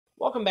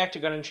Welcome back to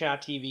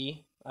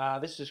Gun&ShotTV.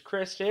 This is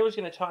Chris. Today I was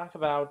going to talk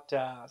about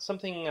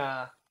something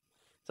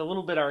it's a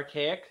little bit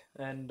archaic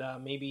and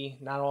maybe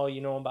not all you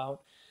know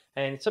about,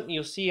 and it's something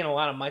you'll see in a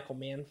lot of Michael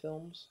Mann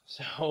films.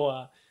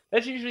 So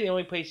that's usually the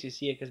only place you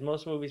see it because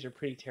most movies are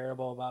pretty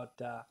terrible about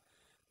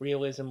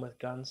realism with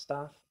gun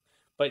stuff.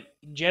 But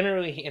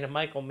generally in a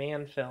Michael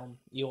Mann film,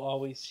 you'll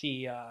always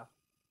see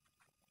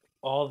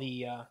all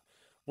the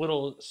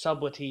little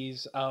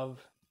subtleties of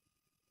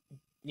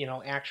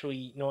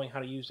actually knowing how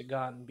to use a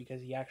gun,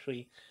 because he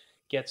actually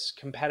gets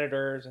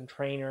competitors and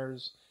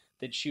trainers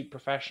that shoot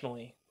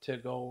professionally to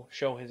go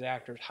show his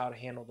actors how to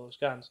handle those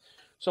guns.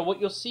 So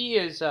what you'll see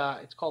is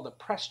it's called a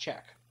press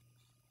check.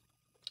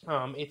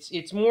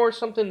 It's more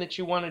something that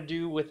you want to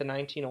do with a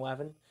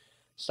 1911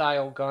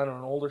 style gun or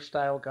an older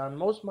style gun.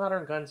 Most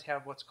modern guns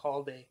have what's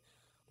called a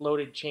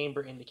loaded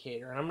chamber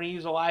indicator, and I'm going to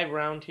use a live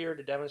round here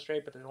to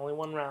demonstrate, but there's only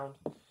one round.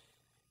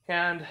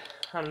 And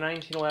on a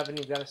 1911,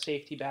 you've got a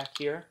safety back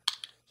here.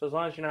 So as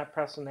long as you're not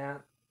pressing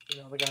that,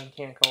 the gun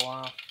can't go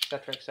off,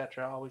 etc.,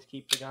 etc. Always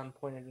keep the gun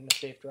pointed in a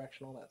safe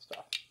direction, all that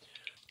stuff.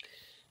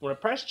 What a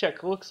press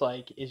check looks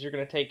like is you're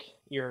going to take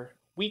your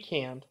weak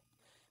hand,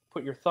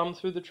 put your thumb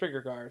through the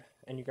trigger guard,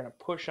 and you're going to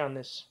push on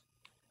this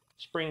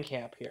spring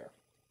cap here.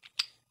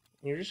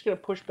 And you're just going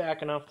to push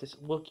back enough to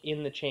look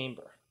in the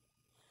chamber.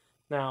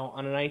 Now,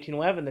 on a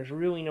 1911, there's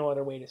really no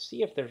other way to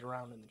see if there's a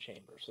round in the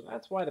chamber. So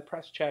that's why the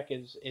press check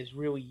is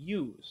really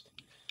used.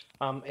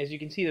 As you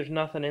can see, there's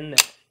nothing in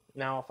there.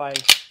 Now, if I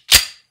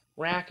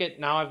rack it,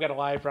 now I've got a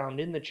live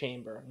round in the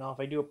chamber. Now, if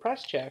I do a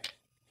press check,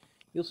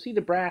 you'll see the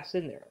brass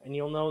in there, and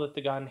you'll know that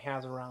the gun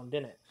has a round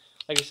in it.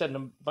 Like I said, in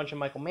a bunch of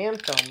Michael Mann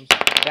films,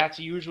 that's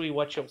usually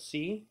what you'll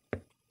see.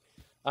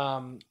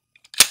 I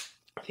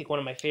think one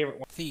of my favorite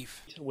ones,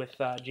 Thief, with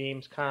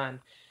James Caan.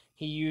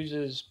 He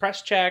uses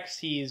press checks,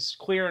 he's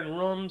clearing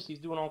rooms, he's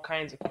doing all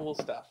kinds of cool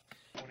stuff.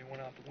 When he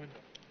went out the window.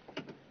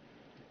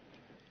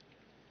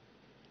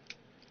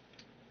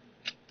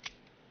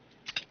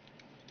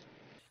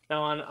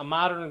 Now on a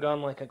modern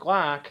gun like a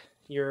Glock,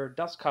 your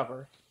dust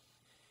cover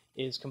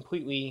is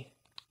completely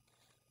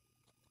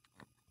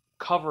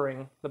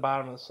covering the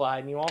bottom of the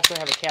slide, and you also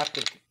have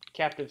a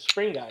captive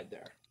spring guide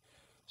there.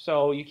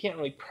 So you can't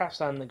really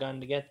press on the gun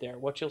to get there.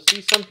 What you'll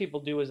see some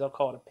people do is they'll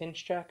call it a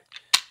pinch check.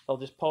 They'll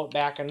just pull it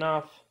back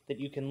enough that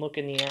you can look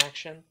in the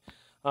action.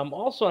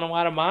 Also on a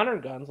lot of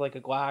modern guns like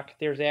a Glock,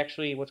 there's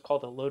actually what's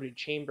called a loaded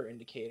chamber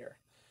indicator.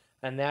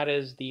 And that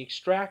is the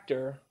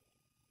extractor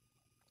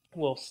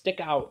will stick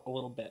out a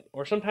little bit,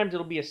 or sometimes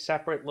it'll be a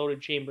separate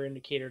loaded chamber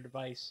indicator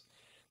device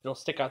that'll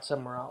stick out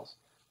somewhere else.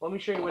 Let me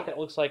show you what that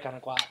looks like on a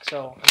Glock.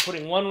 So I'm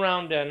putting one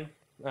round in.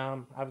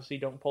 Obviously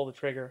don't pull the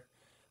trigger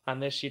on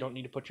this. You don't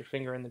need to put your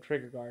finger in the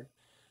trigger guard.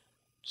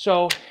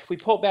 So if we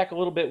pull it back a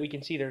little bit, we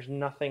can see there's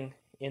nothing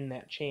in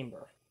that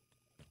chamber.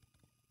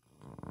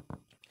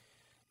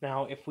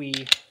 Now if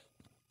we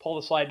pull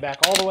the slide back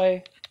all the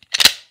way,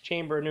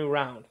 chamber, new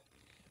round.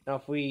 Now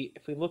if we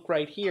look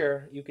right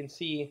here, you can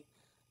see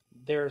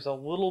there's a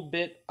little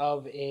bit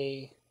of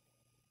a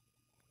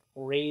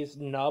raised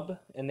nub,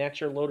 and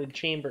that's your loaded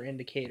chamber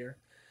indicator.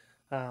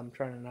 I'm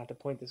trying not to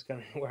point this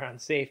gun anywhere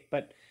unsafe,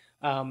 but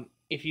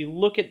if you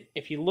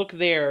look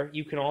there,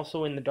 you can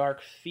also in the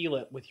dark feel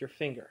it with your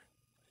finger.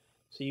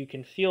 So you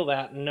can feel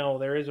that and know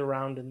there is a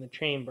round in the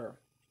chamber.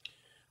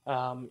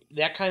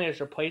 That kind of has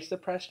replaced the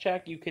press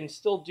check. You can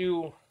still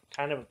do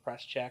kind of a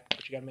press check,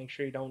 but you got to make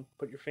sure you don't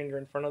put your finger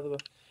in front of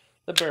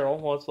the barrel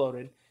while it's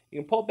loaded. You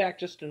can pull back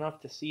just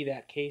enough to see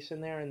that case in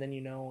there, and then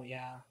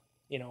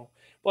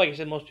but like I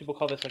said, most people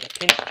call this like a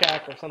pinch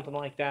check or something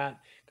like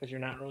that because you're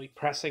not really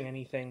pressing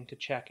anything to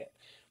check it.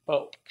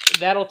 But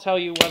that'll tell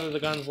you whether the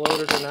gun's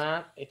loaded or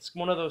not. It's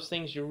one of those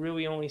things you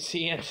really only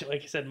see in,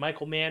 like I said,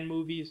 Michael Mann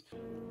movies.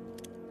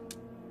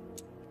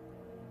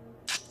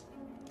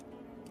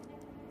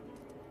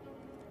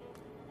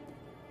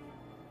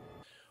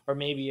 Or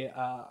maybe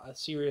a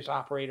serious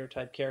operator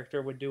type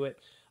character would do it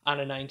on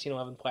a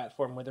 1911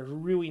 platform where there's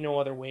really no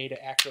other way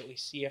to accurately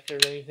see if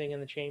there's anything in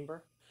the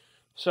chamber.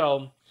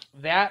 So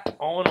that,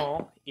 all in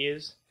all,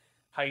 is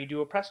how you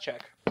do a press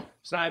check.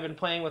 So now I've been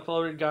playing with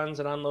loaded guns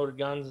and unloaded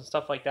guns and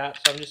stuff like that,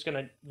 so I'm just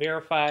going to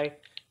verify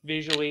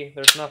visually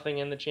there's nothing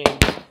in the chamber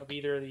of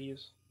either of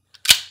these.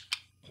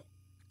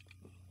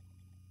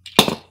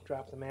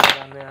 Drop the mag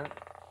on that.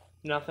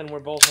 Nothing,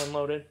 we're both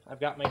unloaded. I've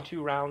got my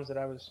 2 rounds that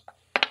I was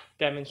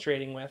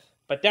demonstrating with.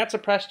 But that's a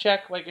press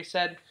check, like I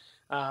said.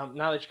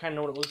 Now that you kind of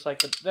know what it looks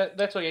like, but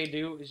that's what you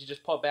do is you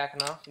just pull it back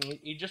enough, and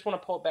you just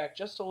want to pull it back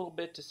just a little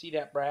bit to see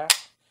that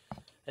brass,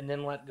 and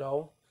then let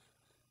go.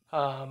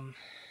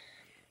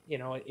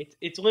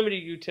 It's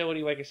limited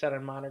utility, like I said,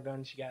 on modern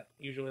guns. You got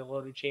usually a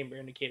loaded chamber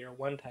indicator of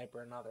one type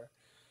or another,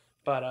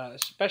 but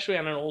especially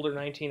on an older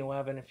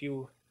 1911, if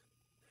you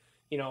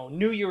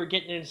knew you were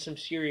getting into some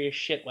serious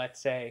shit,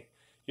 let's say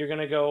you're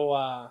gonna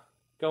go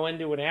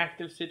into an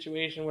active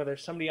situation where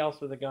there's somebody else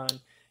with a gun.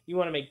 You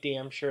want to make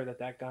damn sure that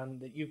that gun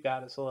that you've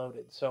got is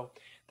loaded. So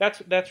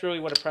that's really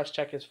what a press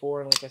check is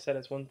for. And like I said,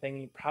 it's one thing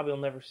you probably will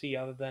never see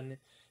other than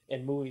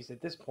in movies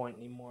at this point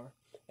anymore.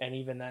 and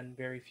even then,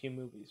 very few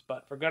movies.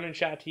 But for Gun and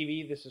Shot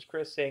TV, this is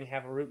Chris saying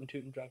have a rootin'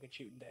 tootin' drunken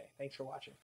shooting day. Thanks for watching.